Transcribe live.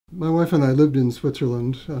My wife and I lived in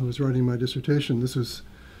Switzerland. I was writing my dissertation. This was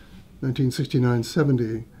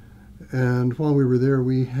 1969-70. And while we were there,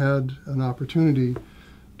 we had an opportunity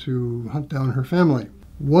to hunt down her family.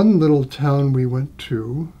 One little town we went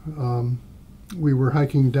to, we were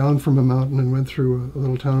hiking down from a mountain and went through a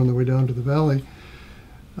little town on the way down to the valley.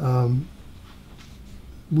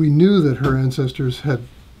 We knew that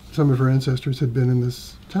some of her ancestors had been in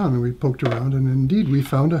this town, and we poked around, and indeed we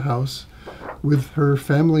found a house with her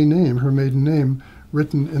family name, her maiden name,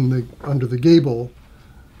 written under the gable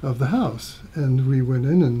of the house. And we went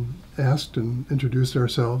in and asked and introduced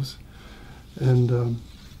ourselves, and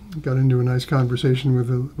got into a nice conversation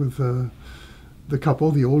with the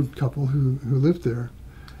couple, the old couple who lived there.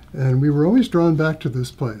 And we were always drawn back to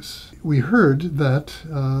this place. We heard that,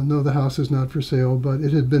 no, the house is not for sale, but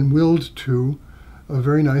it had been willed to a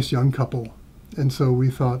very nice young couple. And so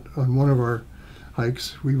we thought on one of our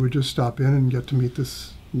hikes we would just stop in and get to meet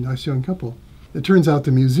this nice young couple. It turns out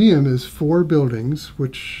the museum is 4 buildings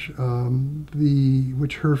which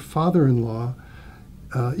her father-in-law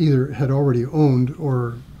either had already owned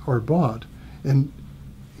or bought, and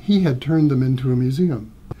he had turned them into a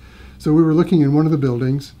museum. So we were looking in one of the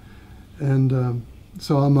buildings and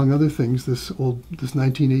saw, among other things, this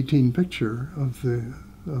 1918 picture of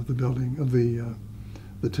the building, of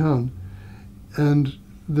the town, and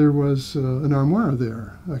there was an armoire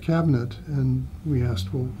there, a cabinet, and we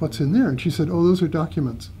asked, well, what's in there? And she said, oh, those are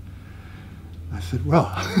documents. I said,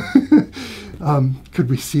 well, could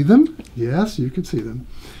we see them? Yes, you could see them.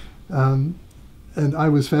 And I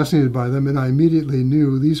was fascinated by them, and I immediately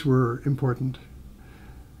knew these were important.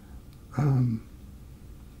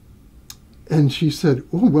 And she said,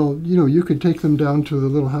 oh, well, you could take them down to the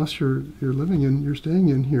little house you're living in, you're staying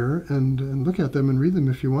in here, and look at them and read them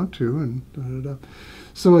if you want to, and da-da-da.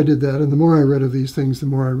 So I did that, and the more I read of these things, the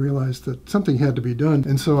more I realized that something had to be done.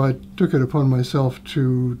 And so I took it upon myself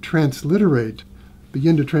to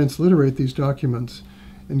begin to transliterate these documents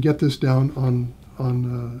and get this down on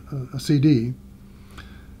a CD,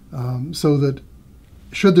 so that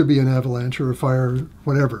should there be an avalanche or a fire,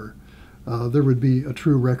 whatever, there would be a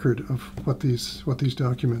true record of what these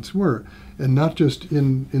documents were, and not just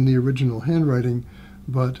in the original handwriting,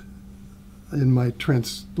 but in my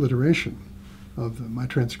transliteration of them, my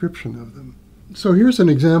transcription of them. So here's an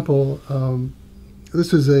example.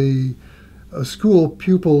 This is a school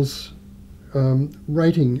pupil's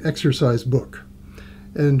writing exercise book,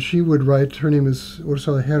 and she would write. Her name is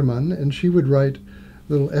Ursula Herrmann, and she would write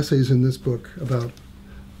little essays in this book about.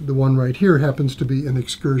 The one right here happens to be an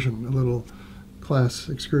excursion, a little class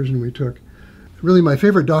excursion we took. Really, my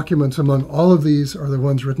favorite documents among all of these are the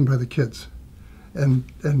ones written by the kids and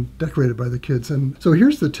decorated by the kids. And so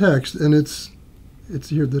here's the text, and it's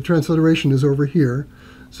here. The transliteration is over here,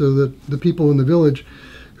 so that the people in the village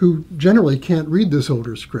who generally can't read this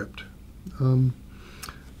older script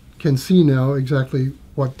can see now exactly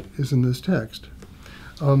what is in this text.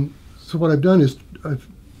 So what I've done is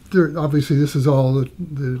obviously this is all,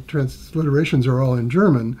 the transliterations are all in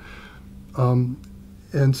German,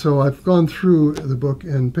 and so I've gone through the book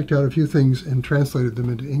and picked out a few things and translated them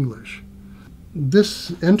into English.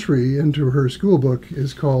 This entry into her school book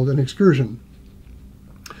is called An Excursion,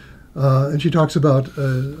 and she talks about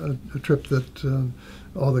a trip that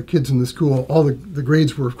all the kids in the school, all the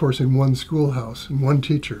grades were, of course, in one schoolhouse and one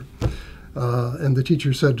teacher. And the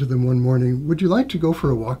teacher said to them one morning, would you like to go for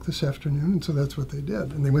a walk this afternoon? And so that's what they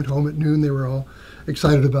did. And they went home at noon. They were all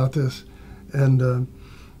excited about this. And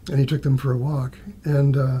he took them for a walk.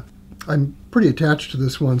 And I'm pretty attached to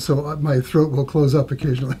this one, so my throat will close up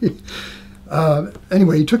occasionally.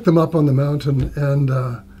 Anyway, he took them up on the mountain, and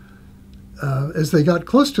as they got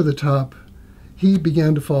close to the top, he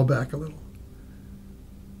began to fall back a little.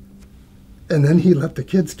 And then he let the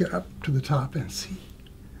kids get up to the top and see.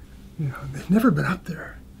 They've never been up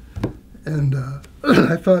there. And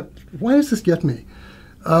I thought, why does this get me?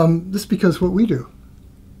 This is because what we do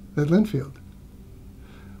at Linfield.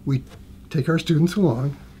 We take our students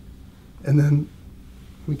along, and then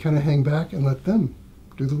we kind of hang back and let them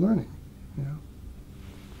do the learning.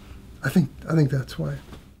 I think that's why.